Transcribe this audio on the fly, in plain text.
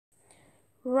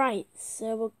Right,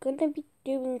 so we're gonna be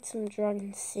doing some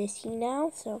Dragon City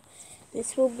now, so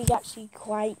this will be actually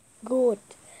quite good.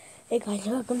 Hey guys,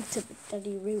 welcome to the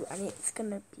Study Route, and it's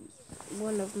gonna be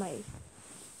one of my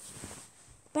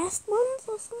best ones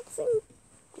or something?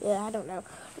 Yeah, I don't know.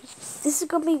 This is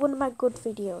gonna be one of my good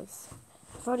videos.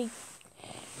 I'm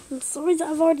sorry that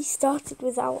I've already started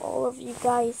without all of you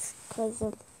guys, because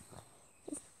there's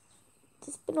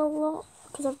been a lot,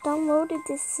 because I've downloaded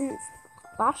this since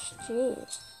last year.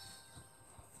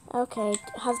 Okay,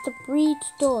 has the breed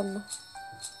done?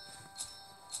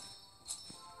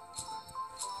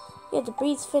 Yeah, the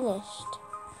breed's finished.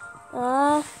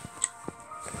 The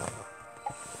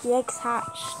egg's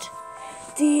hatched.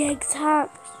 The egg's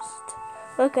hatched.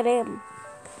 Look at him.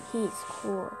 He's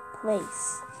cool.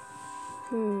 Place.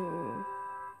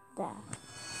 There.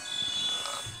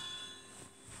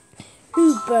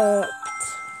 Who burped?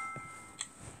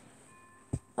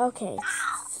 Okay,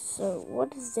 so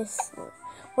what is this?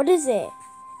 What is it?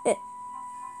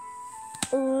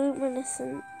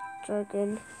 Luminescent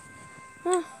dragon.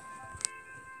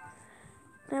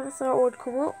 Never thought it would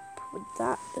come up with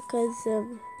that because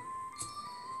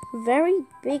very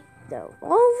big though.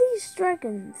 All these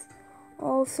dragons,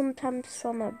 all sometimes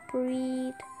from a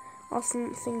breed or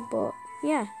something, but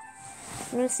yeah.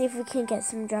 I'm gonna see if we can get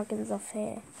some dragons off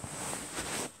here.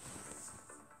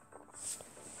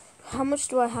 How much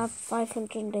do I have?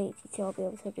 580 to I'll be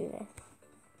able to do this.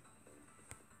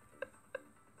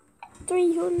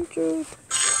 300.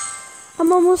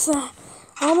 I'm almost there.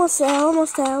 Almost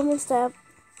there.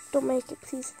 Don't make it,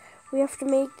 please. We have to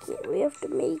make it. We have to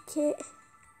make it.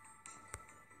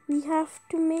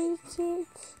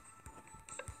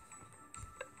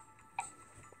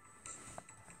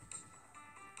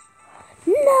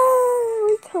 No,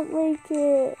 we can't make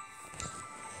it.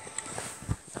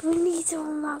 We need to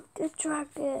unlock a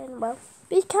dragon. Well,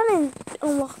 we can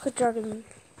unlock a dragon.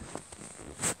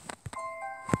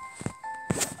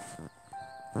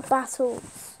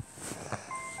 Battles.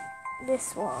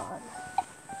 This one.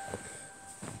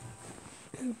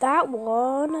 That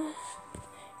one.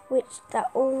 That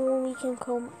only can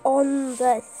come on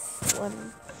this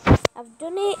one. I've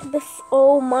done it before.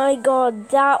 Oh my god,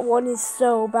 that one is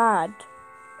so bad.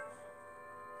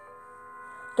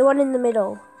 The one in the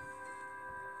middle.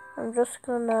 I'm just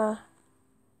gonna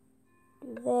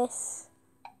do this,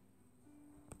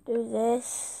 and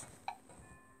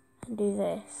do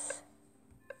this.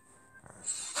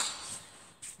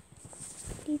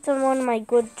 These are one of my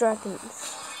good dragons.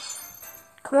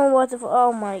 Come on, waterfall.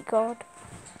 Oh my god.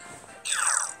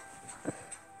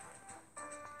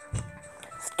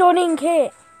 Stunning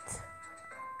hit.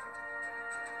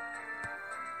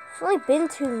 It's only been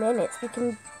 2 minutes.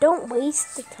 Don't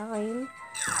waste the time.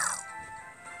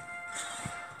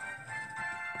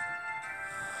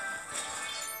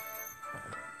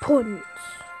 Punch.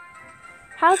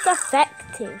 How's that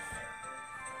effective?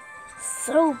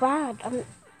 So bad.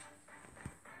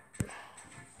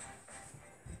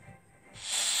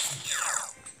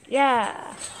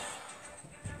 Yeah.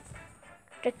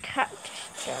 The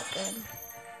cactus dragon.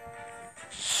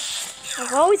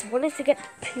 I've always wanted to get the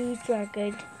poo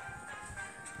dragon.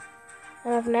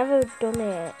 And I've never done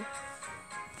it.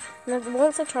 And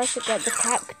once I tried to get the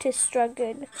cactus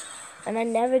dragon. And I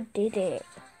never did it.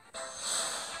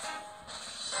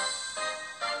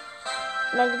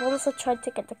 And once I tried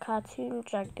to get the cartoon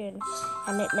dragon.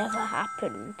 And it never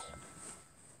happened.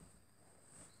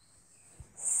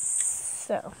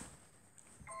 So.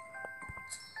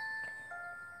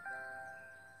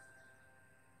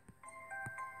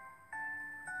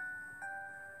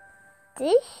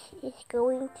 This is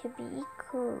going to be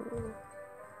cool.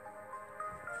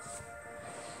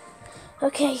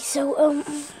 Okay, so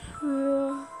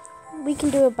we can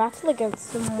do a battle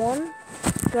against someone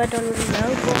who I don't really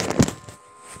know, but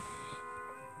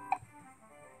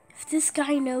if this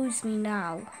guy knows me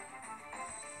now,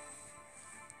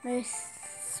 this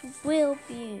will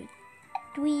be a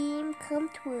dream come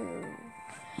true.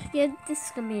 Yeah, this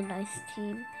is gonna be a nice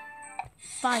team.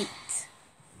 Fight.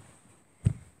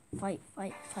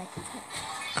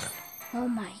 Oh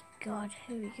my god,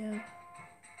 here we go.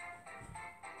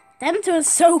 Them two are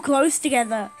so close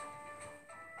together.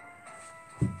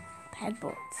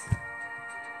 Headbutts.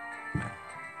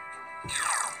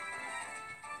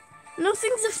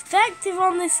 Nothing's effective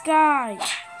on this guy.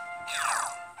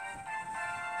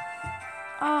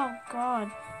 Oh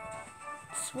god.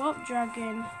 Swap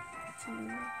dragon.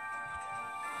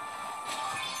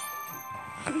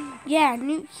 Yeah,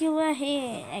 nuclear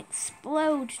here.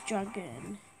 Explode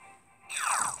dragon.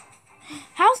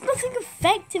 How's nothing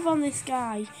effective on this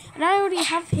guy? And I already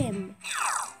have him.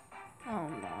 Oh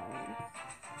no.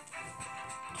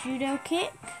 judo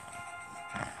kick.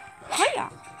 Hiya!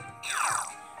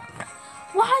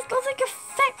 Why is nothing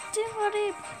effective on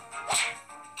him?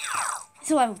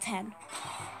 It's a level 10.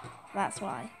 That's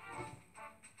why.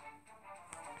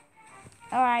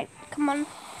 Alright, come on.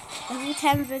 Level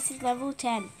 10 versus level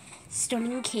 10.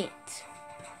 Stunning kit.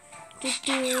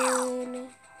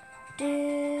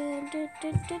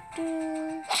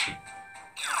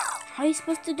 How are you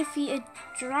supposed to defeat a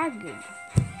dragon?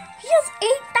 He has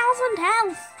 8,000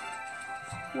 health!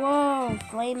 Whoa,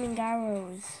 flaming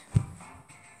arrows.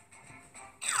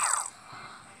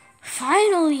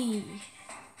 Finally!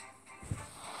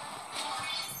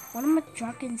 One of my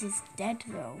dragons is dead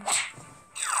though.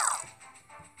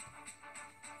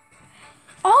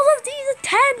 All of these are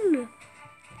 10!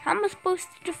 How am I supposed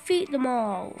to defeat them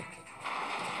all?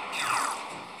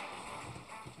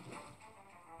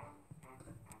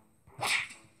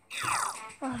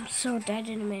 Oh, I'm so dead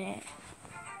in a minute.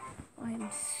 I am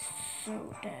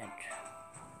so dead.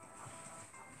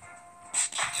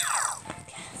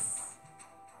 Yes.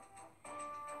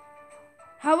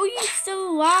 How are you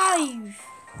still alive?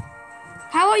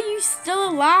 How are you still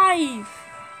alive?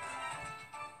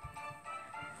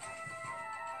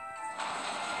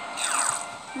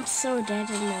 I'm so dead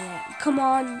in a minute. Come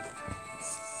on.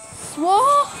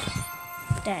 Swap.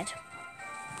 Dead.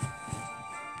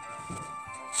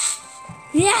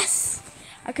 Yes!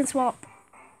 I can swap.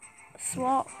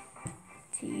 Swap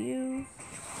to you.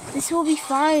 This will be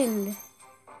fine.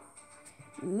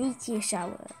 Meteor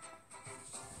shower.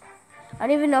 I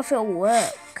don't even know if it'll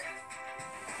work.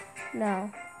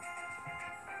 No.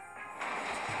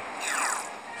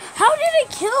 How did it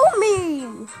kill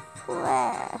me?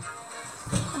 Where?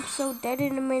 I'm so dead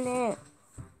in a minute.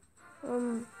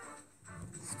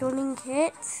 Stunning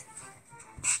hit.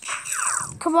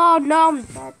 Come on, no, I'm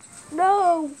dead.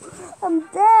 No, I'm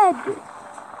dead.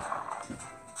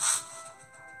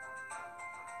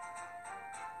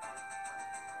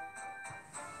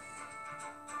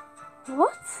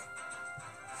 What?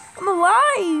 I'm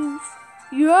alive.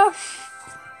 Yes.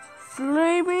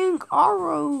 Flaming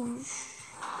arrows.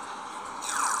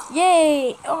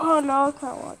 Yay. Oh no, I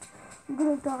can't watch. I'm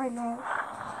gonna die now.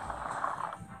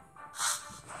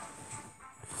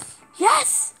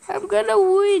 Yes, I'm gonna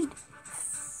win.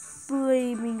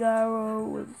 Flaming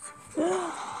arrows. I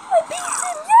beat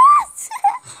him, yes!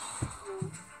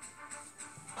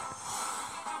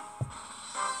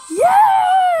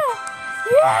 Yeah!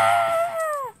 Yeah!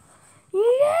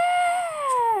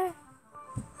 Yeah!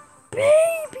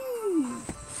 Baby!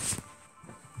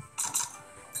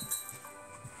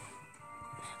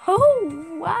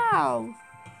 Oh, wow!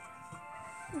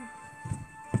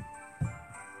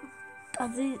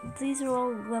 These are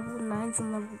all level 9s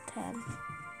and level 10.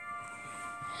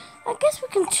 I guess we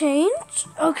can change.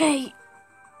 Okay,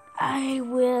 I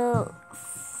will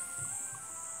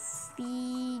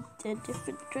feed a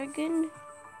different dragon.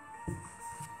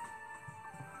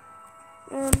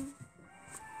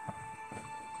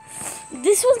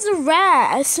 This one's a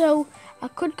rare, so I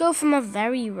could go for my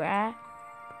very rare.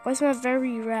 Where's my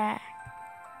very rare?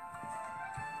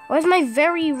 Where's my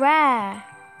very rare?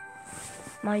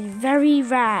 My very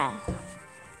rare.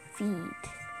 Feed.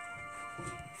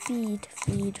 Feed,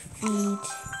 feed, feed.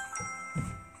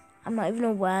 I'm not even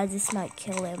aware this might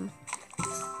kill him.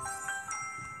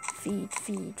 Feed,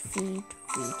 feed, feed,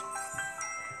 feed.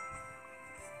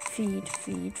 Feed,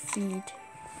 feed, feed.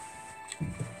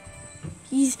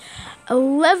 He's a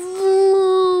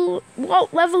level...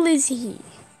 What level is he?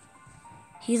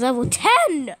 He's level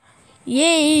 10!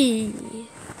 Yay!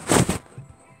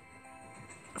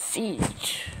 Feed.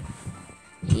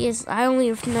 He is... I only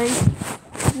have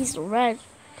 90. He's red.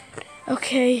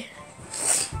 Okay.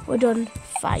 We're done.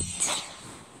 Fight.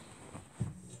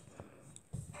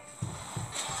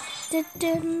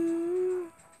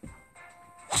 Dun-dun.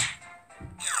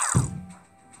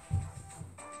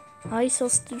 How are you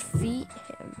supposed to defeat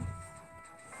him?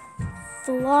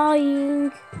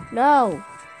 Flying. No.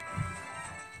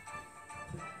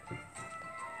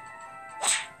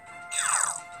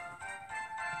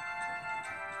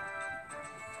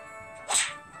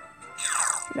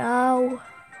 No.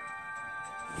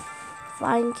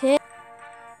 Flying kick.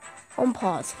 On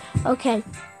pause. Okay.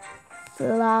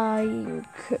 Flying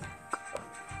kick.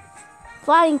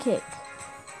 Flying kick.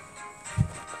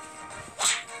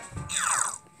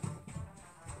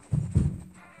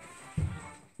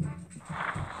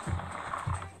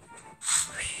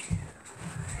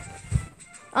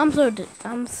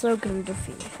 I'm so gonna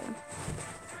defeat him.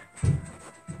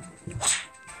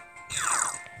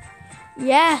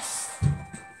 Yes.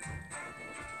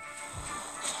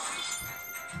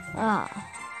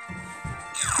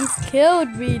 He's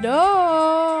killed me,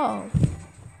 no!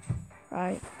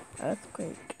 Right,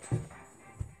 earthquake.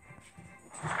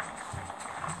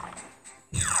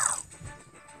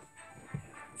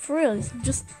 For real, he's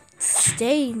just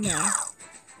staying there.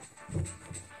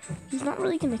 He's not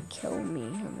really gonna kill me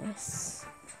on this.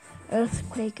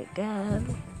 Earthquake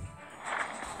again.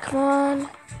 Come on.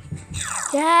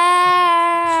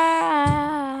 Yeah!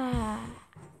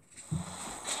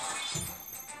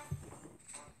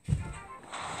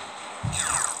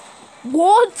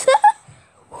 What?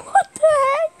 What the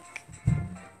heck?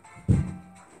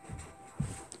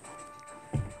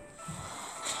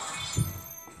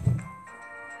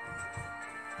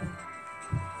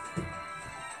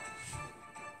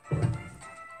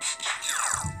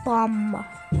 Bomb.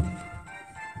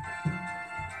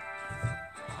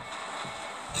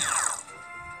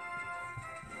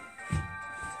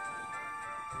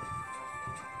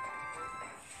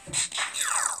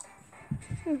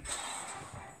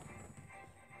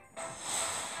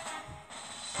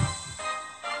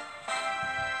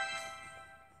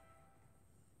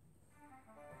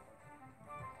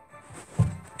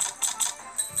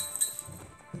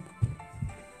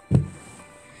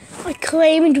 I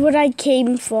claimed what I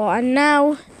came for, and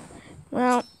now,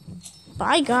 well,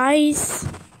 bye guys.